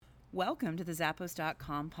Welcome to the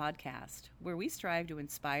Zappos.com podcast, where we strive to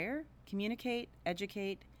inspire, communicate,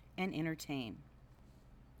 educate, and entertain.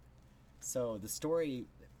 So the story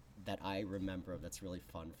that I remember that's really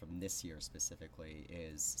fun from this year specifically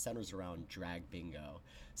centers around drag bingo.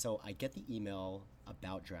 So I get the email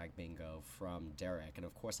about drag bingo from Derek, and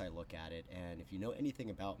of course I look at it, and if you know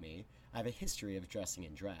anything about me, I have a history of dressing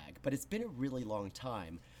in drag, but it's been a really long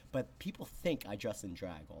time, but people think I dress in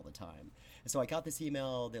drag all the time. And so I got this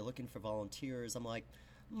email, they're looking for volunteers. I'm like,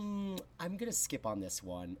 I'm going to skip on this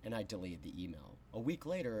one, and I deleted the email. A week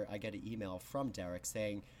later, I get an email from Derek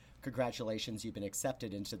saying, congratulations, you've been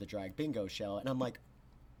accepted into the drag bingo show. And I'm like,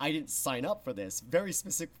 I didn't sign up for this. Very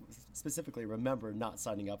specifically remember not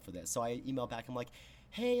signing up for this. So I email back, I'm like,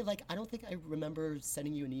 hey, I don't think I remember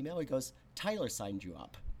sending you an email. He goes, Tyler signed you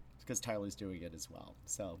up, because Tyler's doing it as well.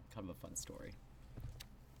 So kind of a fun story.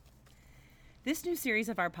 This new series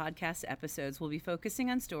of our podcast episodes will be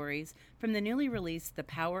focusing on stories from the newly released The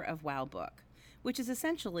Power of Wow book, which is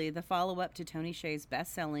essentially the follow-up to Tony Hsieh's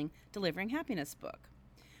best-selling Delivering Happiness book.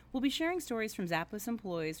 We'll be sharing stories from Zappos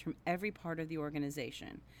employees from every part of the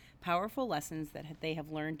organization, powerful lessons that they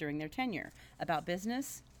have learned during their tenure about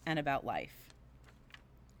business and about life.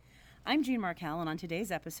 I'm Jean Markell, and on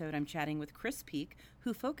today's episode, I'm chatting with Chris Peake,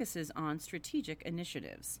 who focuses on strategic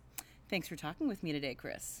initiatives. Thanks for talking with me today,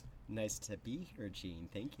 Chris. Nice to be here, Jean.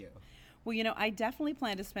 Thank you. Well, I definitely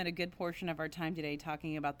plan to spend a good portion of our time today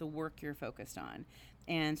talking about the work you're focused on.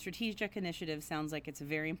 And strategic initiative sounds like it's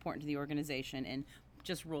very important to the organization and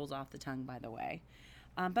just rolls off the tongue, by the way.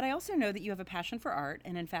 But I also know that you have a passion for art,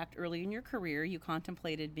 and in fact, early in your career, you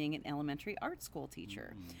contemplated being an elementary art school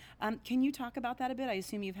teacher. Can you talk about that a bit? I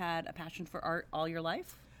assume you've had a passion for art all your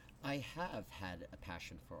life? I have had a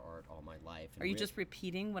passion for art all my life. Are you just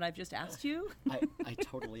repeating what I've just asked you? I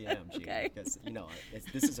totally am, Jean, okay. Because,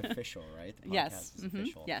 this is official, right? The podcast yes. is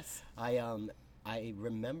official. Yes. I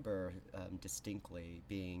remember distinctly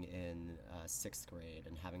being in sixth grade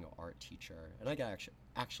and having an art teacher, and I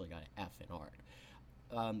actually got an F in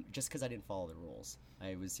art, just because I didn't follow the rules.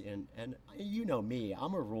 I was in, and you know me,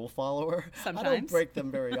 I'm a rule follower. Sometimes. I don't break them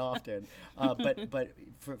very often, but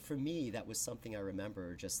for me, that was something I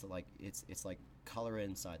remember. Just it's like color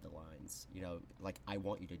inside the lines. I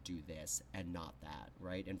want you to do this and not that,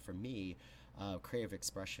 right? And for me, creative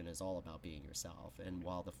expression is all about being yourself. And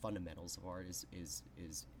while the fundamentals of art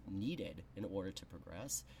is needed in order to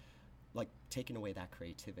progress, taking away that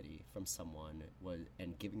creativity from someone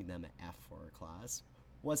and giving them an F for a class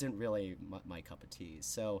wasn't really my cup of tea.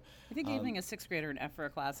 So I think giving a sixth grader an F for a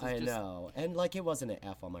class is I know. And it wasn't an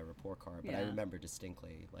F on my report card, but I remember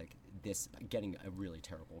distinctly this getting a really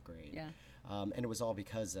terrible grade. Yeah. And it was all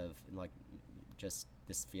because of just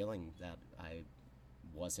this feeling that I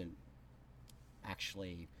wasn't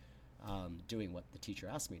actually doing what the teacher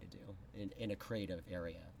asked me to do in a creative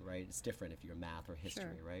area, right? It's different if you're math or history,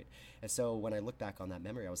 Sure. right? And so when I look back on that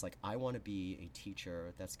memory, I was like, I want to be a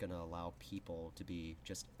teacher that's going to allow people to be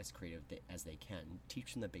just as creative as they can.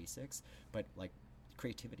 Teach them the basics, but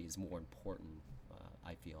creativity is more important,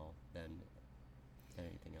 I feel, than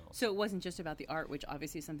anything else. So it wasn't just about the art, which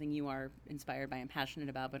obviously is something you are inspired by and passionate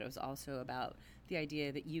about, but it was also about the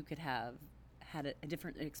idea that you could have had a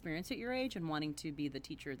different experience at your age and wanting to be the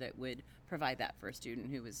teacher that would provide that for a student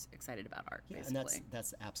who was excited about art, basically. And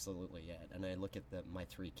that's absolutely it. And I look at my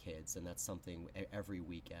three kids, and that's something every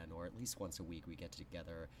weekend, or at least once a week, we get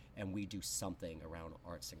together and we do something around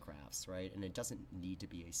arts and crafts, right? And it doesn't need to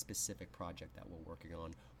be a specific project that we're working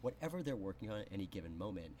on. Whatever they're working on at any given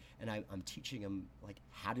moment, and I'm teaching them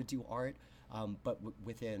how to do art, but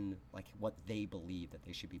within what they believe that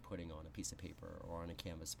they should be putting on a piece of paper or on a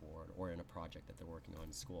canvas board or in a project that they're working on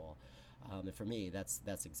in school. And for me,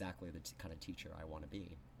 that's exactly the kind of teacher I want to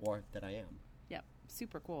be, or that I am. Yeah,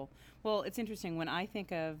 super cool. Well, it's interesting. When I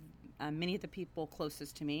think of many of the people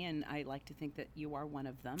closest to me, and I like to think that you are one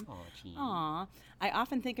of them. Aw, Jean. Aw. I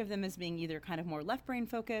often think of them as being either kind of more left brain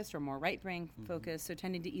focused or more right brain focused, so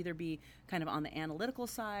tending to either be kind of on the analytical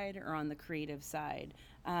side or on the creative side.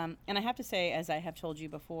 And I have to say, as I have told you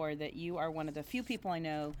before, that you are one of the few people I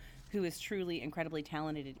know who is truly incredibly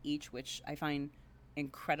talented at each, which I find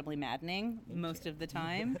incredibly maddening most of the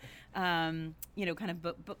time, kind of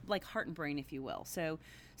but like heart and brain, if you will. So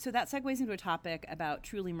that segues into a topic about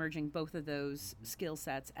truly merging both of those skill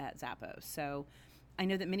sets at Zappos. So I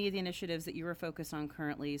know that many of the initiatives that you are focused on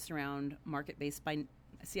currently surround market-based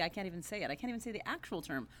I can't even say it. I can't even say the actual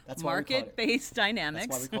term. That's market-based dynamics.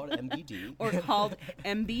 That's why we call it MBD. or called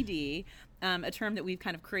MBD, a term that we've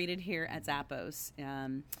kind of created here at Zappos.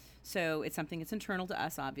 So it's something that's internal to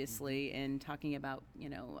us, obviously, in talking about,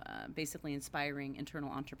 basically inspiring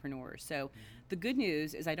internal entrepreneurs. So the good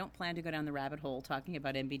news is I don't plan to go down the rabbit hole talking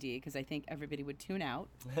about MBD because I think everybody would tune out.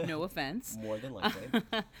 No offense. More than likely.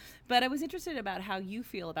 But I was interested about how you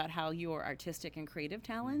feel about how your artistic and creative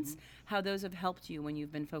talents, how those have helped you when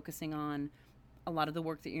you've been focusing on a lot of the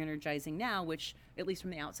work that you're energizing now, which, at least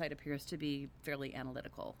from the outside, appears to be fairly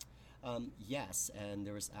analytical. Yes, and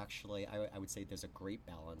there was actually, I would say there's a great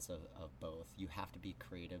balance of both. You have to be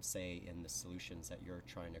creative, say, in the solutions that you're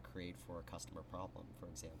trying to create for a customer problem, for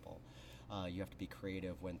example. You have to be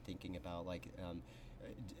creative when thinking about,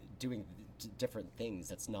 doing different things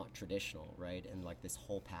that's not traditional, right? And this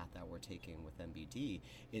whole path that we're taking with MBD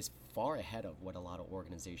is far ahead of what a lot of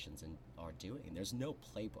organizations are doing. There's no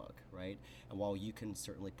playbook, right? And while you can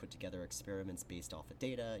certainly put together experiments based off of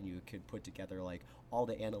data, and you could put together all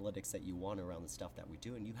the analytics that you want around the stuff that we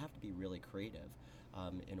do, and you have to be really creative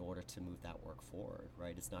in order to move that work forward,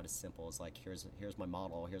 right? It's not as simple as here's my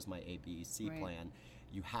model, here's my ABC right. plan.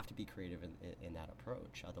 You have to be creative in that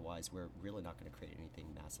approach. Otherwise, we're really not going to create anything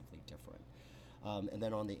massively different. And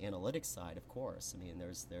then on the analytics side, of course,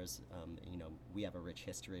 there's we have a rich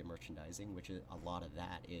history of merchandising, which is a lot of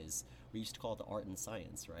that is, we used to call it the art and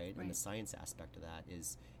science, right? And the science aspect of that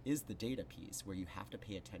is the data piece, where you have to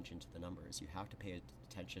pay attention to the numbers. You have to pay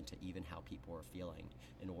attention to even how people are feeling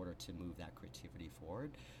in order to move that creativity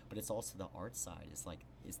forward. But it's also the art side.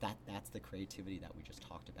 That's the creativity that we just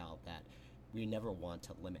talked about, that we never want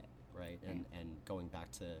to limit, right? And going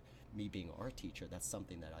back to me being an art teacher, that's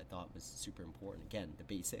something that I thought was super important. Again, the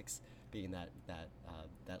basics being that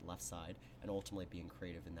left side, and ultimately being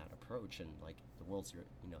creative in that approach. And the world's your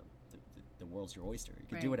the world's your oyster. You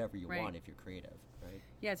can do whatever you want if you're creative, right?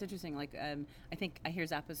 Yeah, it's interesting. I think I hear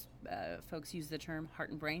Zappos folks use the term heart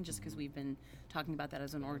and brain just because we've been talking about that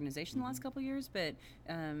as an organization the last couple of years, but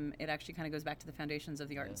it actually kind of goes back to the foundations of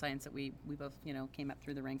the art and science that we both came up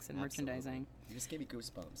through the ranks in merchandising. You just gave me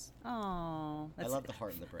goosebumps. Oh, I love the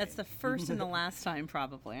heart and the brain. That's the first and the last time,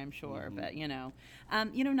 probably, I'm sure. But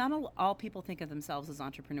not all people think of themselves as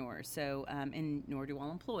entrepreneurs. So, and nor do all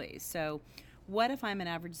employees. So, what if I'm an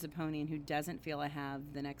average Zapponian who doesn't feel I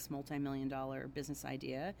have the next multi-million-dollar business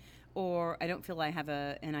idea, or I don't feel I have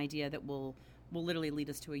an idea that will literally lead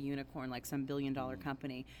us to a unicorn, like some billion-dollar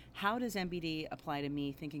company? How does MBD apply to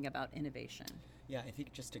me thinking about innovation? Yeah, I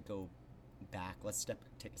think just to go back,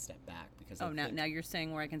 take a step back, because now you're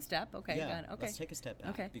saying where I can step? Okay, yeah, got it. Okay, let's take a step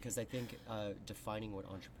back, okay. Because I think defining what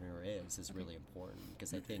entrepreneur is really important.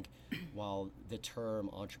 Because I think while the term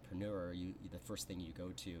entrepreneur, the first thing you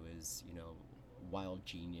go to is wild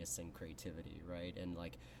genius and creativity, right? And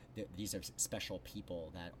these are special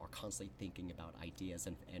people that are constantly thinking about ideas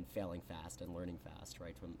and failing fast and learning fast,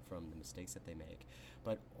 right, from the mistakes that they make.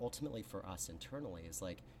 But ultimately for us internally is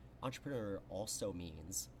entrepreneur also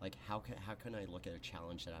means how can I look at a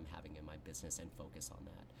challenge that I'm having in my business and focus on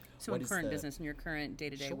that? So in current business and your current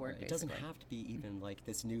day-to-day work, basically. It doesn't have to be even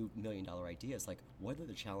this new $1 million idea. It's what are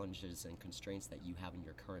the challenges and constraints that you have in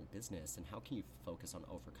your current business, and how can you focus on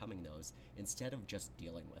overcoming those instead of just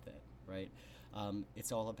dealing with it, right?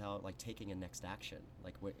 It's all about taking a next action.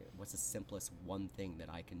 What's the simplest one thing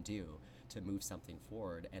that I can do to move something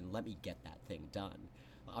forward, and let me get that thing done.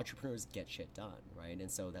 Entrepreneurs get shit done, right? And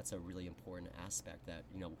so that's a really important aspect that,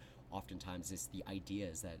 oftentimes it's the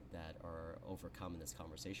ideas that are overcome in this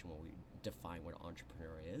conversation when we define what an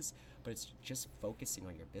entrepreneur is. But it's just focusing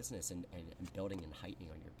on your business and building and heightening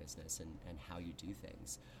on your business and how you do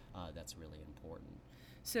things. That's really important.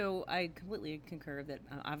 So I completely concur that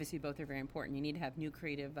obviously both are very important. You need to have new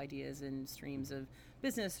creative ideas and streams of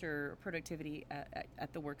business or productivity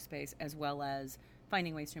at the workspace, as well as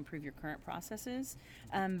finding ways to improve your current processes.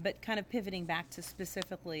 But kind of pivoting back to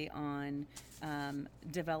specifically on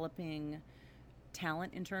developing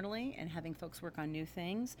talent internally and having folks work on new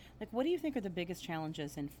things. What do you think are the biggest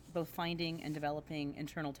challenges in both finding and developing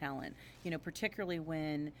internal talent? Particularly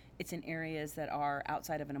when it's in areas that are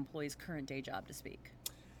outside of an employee's current day job, to speak.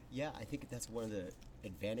 Yeah, I think that's one of the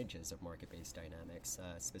advantages of market-based dynamics,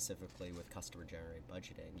 specifically with customer-generated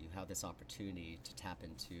budgeting. You have this opportunity to tap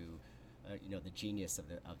into the genius of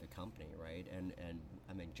the company, right? And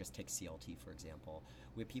just take CLT, for example.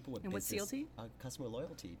 We have people with what's CLT? Customer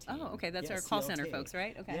loyalty team. Oh, okay. That's our call center folks,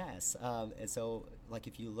 right? Okay. Yes. And so,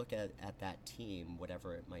 if you look at that team,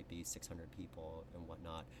 whatever it might be, 600 people and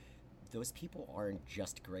whatnot, those people aren't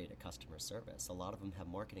just great at customer service. A lot of them have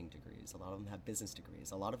marketing degrees. A lot of them have business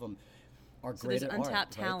degrees. A lot of them are great at art.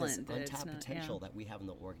 Untapped talent. There's untapped potential that we have in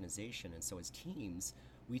the organization. And so as teams,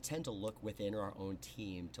 we tend to look within our own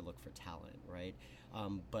team to look for talent, right?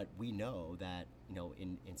 But we know that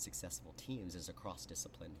in successful teams, there's a cross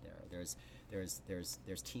discipline there.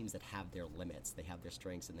 There's teams that have their limits, they have their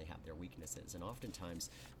strengths, and they have their weaknesses. And oftentimes,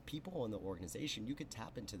 people in the organization, you could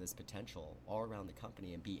tap into this potential all around the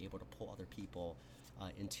company and be able to pull other people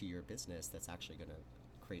into your business that's actually going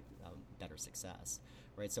to create better success,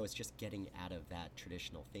 right? So it's just getting out of that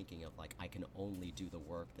traditional thinking of like, I can only do the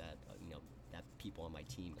work that that people on my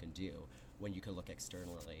team can do, when you can look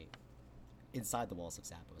externally inside the walls of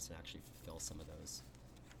Zappos and actually fulfill some of those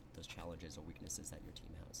challenges or weaknesses that your team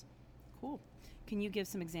has. Cool. Can you give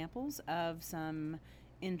some examples of some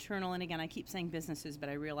internal, and again, I keep saying businesses, but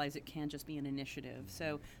I realize it can just be an initiative.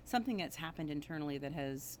 So something that's happened internally that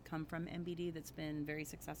has come from MBD that's been very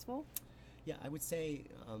successful? Yeah, I would say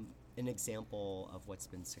an example of what's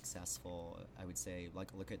been successful, I would say, like,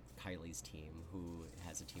 look at Kylie's team, who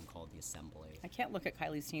has a team called The Assembly. I can't look at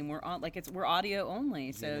Kylie's team. We're on, we're audio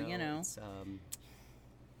only, so It's,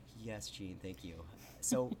 yes, Gene, thank you.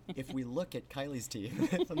 So if we look at Kylie's team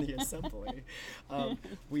from The Assembly,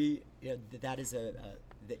 that is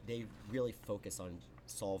they really focus on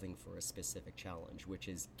solving for a specific challenge, which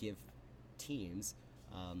is give teams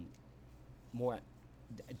more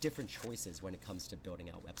different choices when it comes to building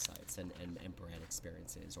out websites and brand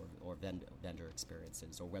experiences or vendor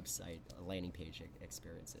experiences or website landing page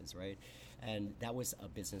experiences, right? And that was a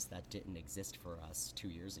business that didn't exist for us 2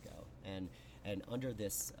 years ago. And under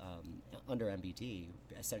this, under MBD,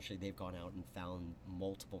 essentially they've gone out and found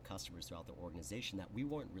multiple customers throughout the organization that we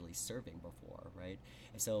weren't really serving before, right?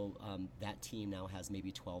 And so that team now has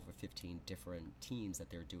maybe 12 or 15 different teams that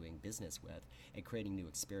they're doing business with and creating new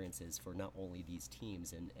experiences for not only these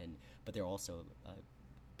teams, but they're also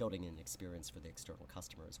building an experience for the external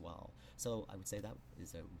customer as well. So I would say that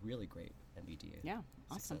is a really great MBD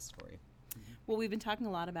success story. Well, we've been talking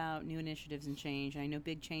a lot about new initiatives and change. I know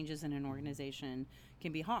big changes in an organization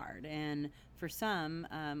can be hard, and for some,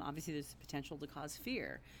 obviously there's the potential to cause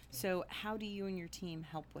fear. So how do you and your team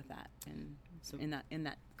help with that in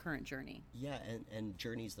that current journey? Yeah, and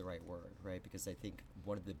journey is the right word, right? Because I think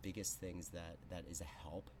one of the biggest things that is a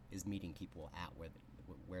help is meeting people at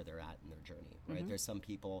where they're at in their journey, right? Mm-hmm. There's some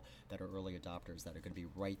people that are early adopters that are going to be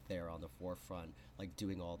right there on the forefront, like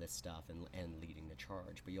doing all this stuff and leading the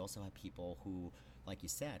charge. But you also have people who, like you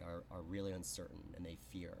said, are really uncertain and they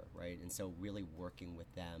fear, right? And so really working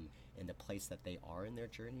with them in the place that they are in their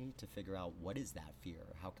journey to figure out what is that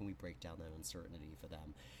fear? How can we break down that uncertainty for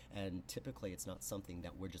them? And typically it's not something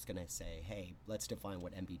that we're just going to say, hey, let's define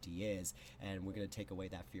what MBD is, and we're going to take away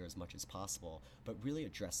that fear as much as possible, but really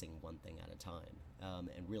addressing one thing at a time,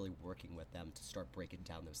 and really working with them to start breaking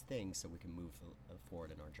down those things so we can move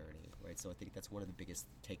forward in our journey, right? So I think that's one of the biggest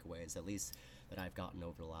takeaways, at least that I've gotten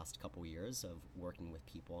over the last couple of years of working with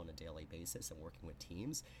people on a daily basis and working with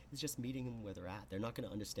teams, is just meeting them where they're at. They're not going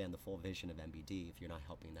to understand the full vision of MBD if you're not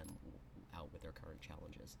helping them out with their current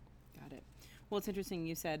challenges. Got it. Well, it's interesting.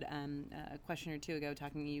 You said a question or two ago,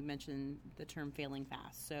 you mentioned the term failing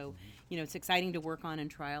fast. So, it's exciting to work on and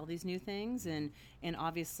try all these new things. And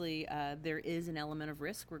obviously, there is an element of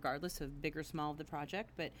risk, regardless of big or small of the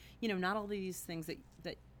project. But, not all these things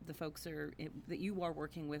that the folks that you are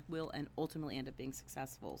working with will and ultimately end up being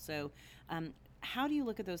successful. So, how do you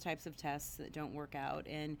look at those types of tests that don't work out?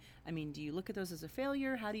 And, do you look at those as a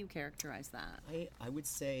failure? How do you characterize that? I would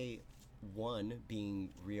say, one, being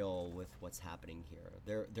real with what's happening here.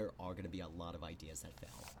 There are going to be a lot of ideas that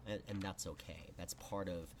fail, and that's okay. That's part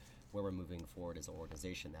of where we're moving forward as an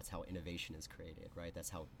organization. That's how innovation is created, right?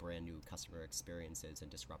 That's how brand new customer experiences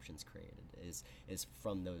and disruptions created, is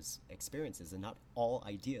from those experiences. And not all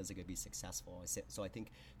ideas are going to be successful. So I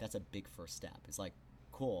think that's a big first step. It's like,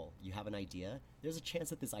 cool, you have an idea. There's a chance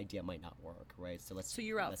that this idea might not work, right? So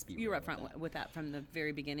you're upfront with that from the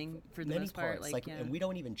very beginning for the most part. And we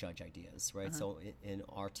don't even judge ideas, right? So in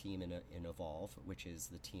our team in Evolve, which is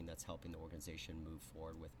the team that's helping the organization move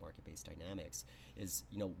forward with market-based dynamics, is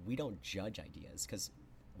we don't judge ideas, because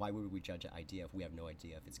why would we judge an idea if we have no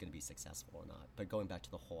idea if it's going to be successful or not? But going back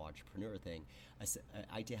to the whole entrepreneur thing, an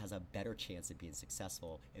idea has a better chance of being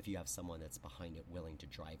successful if you have someone that's behind it, willing to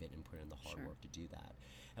drive it and put in the hard work to do that.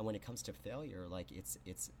 And when it comes to failure,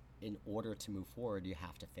 it's in order to move forward, you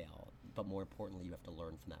have to fail. But more importantly, you have to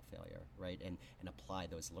learn from that failure, right? And apply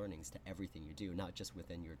those learnings to everything you do, not just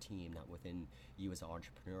within your team, not within you as an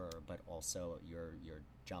entrepreneur, but also your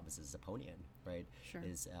job as a Zapponian, right? Sure.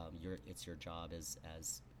 It's your job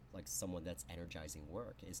as like someone that's energizing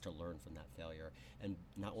work, is to learn from that failure and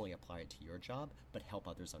not only apply it to your job, but help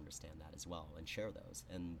others understand that as well and share those.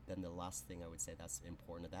 And then the last thing I would say that's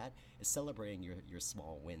important to that is celebrating your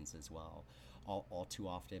small wins as well. all too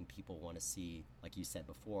often people want to see, like you said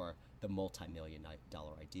before, the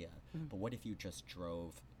multi-million-dollar idea. But what if you just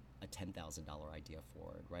drove a $10,000 idea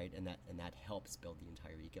forward, right? And that helps build the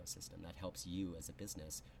entire ecosystem. That helps you as a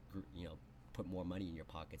business, put more money in your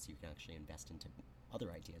pocket so you can actually invest into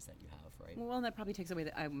other ideas that you have, right? Well, and that probably takes away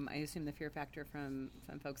I assume the fear factor from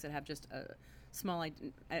folks that have just a small I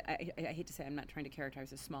hate to say, I'm not trying to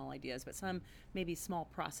characterize as small ideas, but some maybe small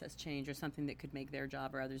process change or something that could make their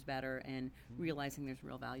job or others better, and realizing there's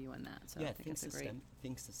real value in that. So yeah, I think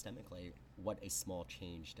think systemically what a small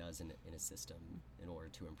change does in a system in order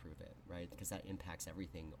to improve it, right? Because that impacts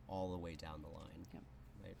everything all the way down the line. Yep.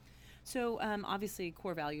 Right. So obviously,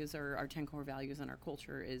 core values, our 10 core values, and our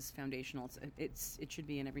culture is foundational. It should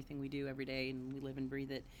be in everything we do every day, and we live and breathe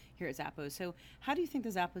it here at Zappos. So how do you think the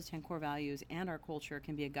Zappos 10 core values and our culture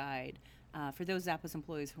can be a guide for those Zappos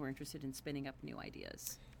employees who are interested in spinning up new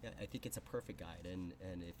ideas? Yeah, I think it's a perfect guide, and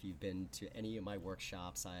if you've been to any of my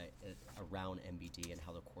workshops around MBD and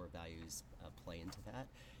how the core values play into that,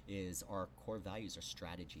 is our core values are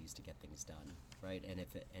strategies to get things done, right?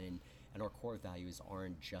 And our core values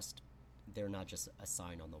they're not just a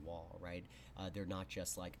sign on the wall, right? They're not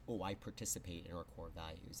just like, oh, I participate in our core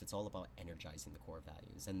values. It's all about energizing the core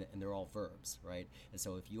values, and they're all verbs, right? And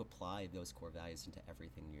so if you apply those core values into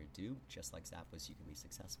everything you do, just like Zappos, you can be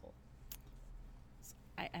successful.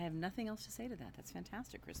 I have nothing else to say to that. That's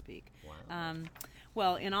fantastic, Chris Peake. Wow.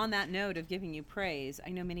 Well, and on that note of giving you praise,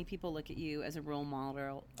 I know many people look at you as a role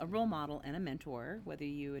model and a mentor, whether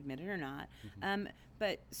you admit it or not.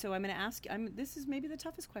 But so I'm going to ask. This is maybe the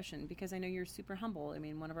toughest question because I know you're super humble. I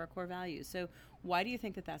mean, one of our core values. So why do you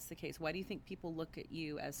think that that's the case? Why do you think people look at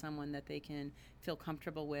you as someone that they can feel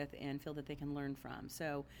comfortable with and feel that they can learn from?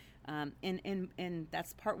 So, and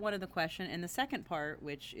that's part one of the question. And the second part,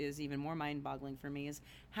 which is even more mind-boggling for me, is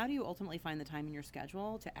how do you ultimately find the time in your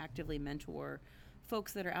schedule to actively mentor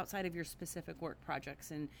folks that are outside of your specific work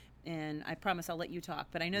projects? And I promise I'll let you talk,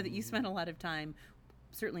 but I know that you spend a lot of time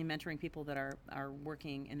certainly mentoring people that are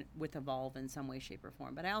working with Evolve in some way, shape, or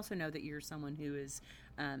form. But I also know that you're someone who is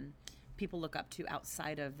people look up to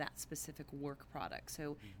outside of that specific work product.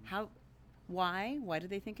 So why do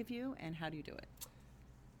they think of you, and how do you do it?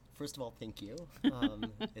 First of all, thank you.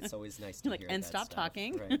 It's always nice to hear and that stop stuff,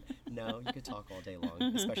 talking. Right? No, you could talk all day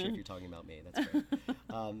long, especially if you're talking about me. That's great.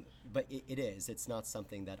 But it is. It's not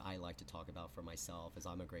something that I like to talk about for myself, as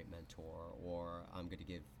I'm a great mentor, or I'm going to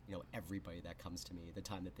give everybody that comes to me the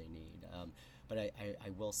time that they need. But I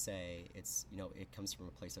will say it's it comes from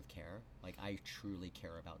a place of care. Like, I truly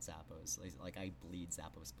care about Zappos. Like I bleed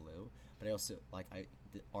Zappos blue. But I also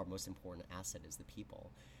our most important asset is the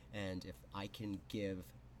people. And if I can give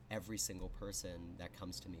every single person that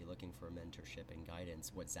comes to me looking for mentorship and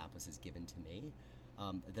guidance what Zappos has given to me,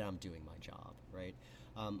 then I'm doing my job, right?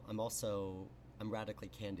 I'm radically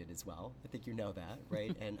candid as well. I think you know that,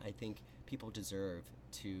 right? And I think people deserve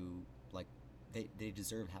to, they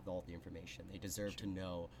deserve to have all the information. They deserve to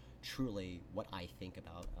know truly what I think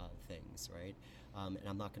about things, right? And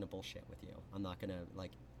I'm not going to bullshit with you. I'm not going to,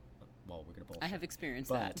 well, we're going to bullshit. I have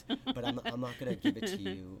experienced that. But I'm not going to give it to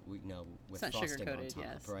you, with frosting on top,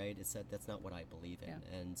 yes. right? That's not what I believe in.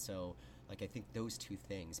 Yeah. And so, I think those two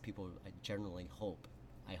things, people generally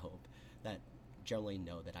I hope, that generally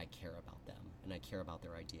know that I care about them, and I care about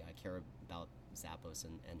their idea. I care about Zappos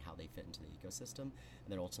and how they fit into the ecosystem, and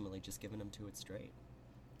then ultimately just giving them to it straight.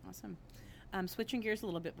 Awesome. Switching gears a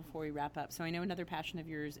little bit before we wrap up. So I know another passion of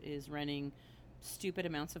yours is running stupid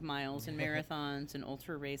amounts of miles and marathons and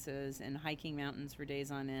ultra races and hiking mountains for days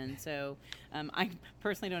on end. So I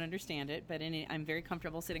personally don't understand it, but I'm very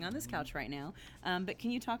comfortable sitting on this couch right now. But can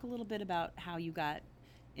you talk a little bit about how you got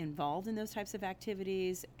involved in those types of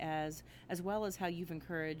activities, as well as how you've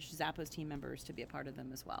encouraged Zappos team members to be a part of them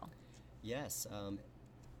as well? Yes.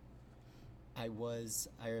 I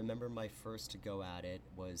remember my first go at it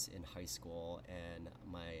was in high school, and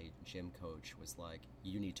my gym coach was like,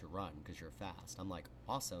 you need to run because you're fast. I'm like,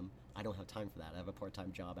 awesome. I don't have time for that. I have a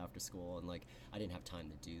part-time job after school, and I didn't have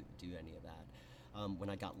time to do any of that. When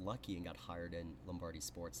I got lucky and got hired in Lombardi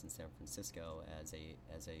Sports in San Francisco as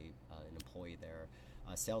an employee there,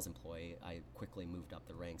 a sales employee, I quickly moved up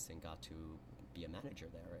the ranks and got to be a manager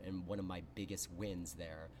there. And one of my biggest wins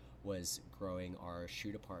there was growing our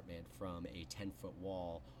shoe department from a 10-foot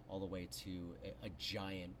wall all the way to a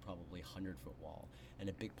giant, probably 100-foot wall. And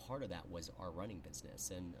a big part of that was our running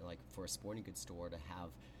business. And for a sporting goods store to have,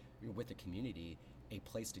 with the community, a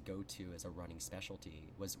place to go to as a running specialty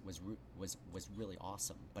was really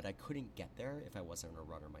awesome. But I couldn't get there if I wasn't a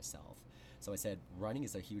runner myself. So I said, running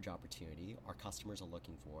is a huge opportunity. Our customers are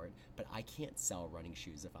looking for it, but I can't sell running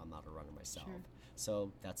shoes if I'm not a runner myself. Sure.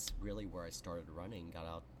 So that's really where I started running, got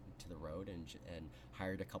out to the road and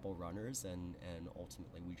hired a couple runners, and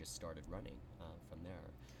ultimately we just started running from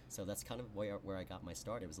there. So that's kind of where I got my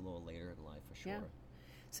start. It was a little later in life for sure. Yeah.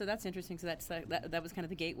 So that's interesting. So that was kind of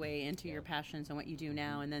the gateway into your passions and what you do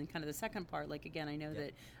now. And then kind of the second part, like, again, I know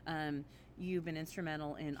that you've been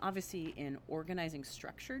instrumental in, obviously, in organizing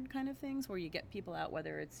structured kind of things where you get people out,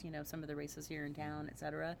 whether it's, some of the races here in town, et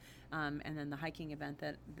cetera, and then the hiking event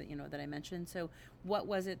that I mentioned. So what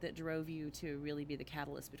was it that drove you to really be the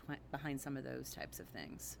catalyst behind some of those types of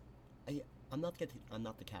things? I'm not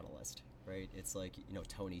the catalyst. Right, it's like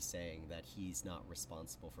Tony saying that he's not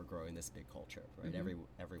responsible for growing this big culture. Right,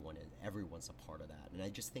 everyone's a part of that, and I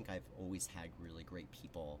just think I've always had really great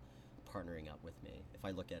people partnering up with me. If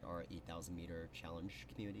I look at our 8,000 meter challenge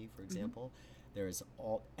community, for example,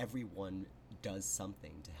 everyone does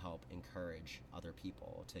something to help encourage other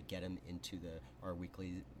people to get them into our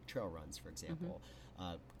weekly trail runs, for example.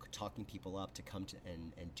 Talking people up to come to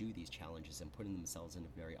and do these challenges and putting themselves in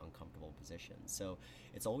a very uncomfortable position. So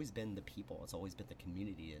it's always been the people, it's always been the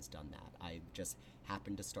community has done that. I just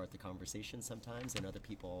happen to start the conversation sometimes, and other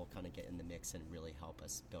people kind of get in the mix and really help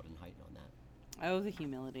us build and heighten on that. Oh, the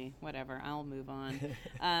humility. Whatever. I'll move on.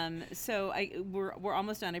 So we're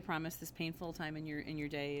almost done. I promise. This painful time in your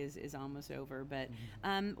day is almost over. But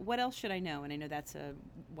what else should I know? And I know that's a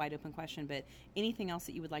wide open question. But anything else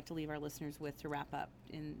that you would like to leave our listeners with to wrap up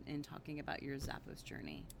in talking about your Zappos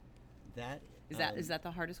journey? Is that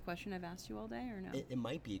the hardest question I've asked you all day, or no? It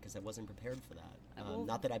might be, because I wasn't prepared for that.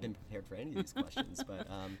 Not that I've been prepared for any of these questions, but.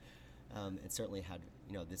 It certainly had,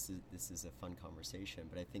 this is a fun conversation,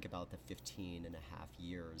 but I think about the 15 and a half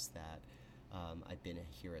years that I've been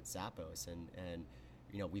here at Zappos, and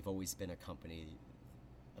we've always been a company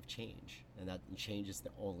of change, and that change is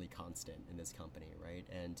the only constant in this company, right?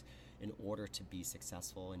 And in order to be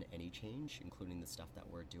successful in any change, including the stuff that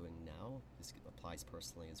we're doing now, this applies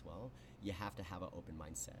personally as well, you have to have an open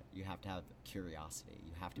mindset. You have to have curiosity.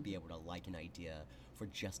 You have to be able to like an idea for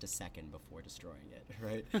just a second before destroying it,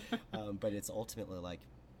 right? But it's ultimately like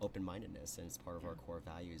open-mindedness, and it's part of our core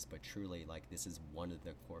values. But truly, like, this is one of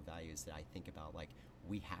the core values that I think about. Like,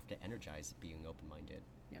 we have to energize being open-minded.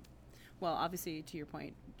 Yeah. Well, obviously, to your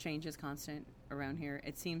point, change is constant around here.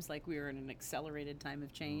 It seems like we are in an accelerated time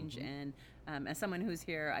of change, and as someone who's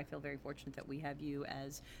here, I feel very fortunate that we have you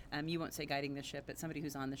as, you won't say guiding the ship, but somebody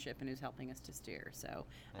who's on the ship and who's helping us to steer. So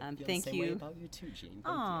I feel thank the same you. way about you too, Jean.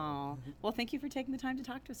 Oh, well, thank you for taking the time to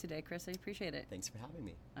talk to us today, Chris. I appreciate it. Thanks for having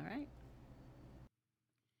me. All right.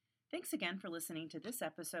 Thanks again for listening to this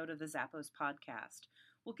episode of the Zappos Podcast.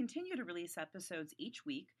 We'll continue to release episodes each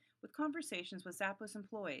week with conversations with Zappos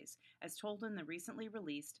employees, as told in the recently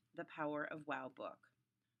released The Power of Wow book.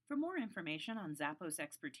 For more information on Zappos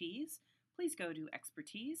expertise, please go to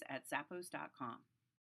expertise@zappos.com.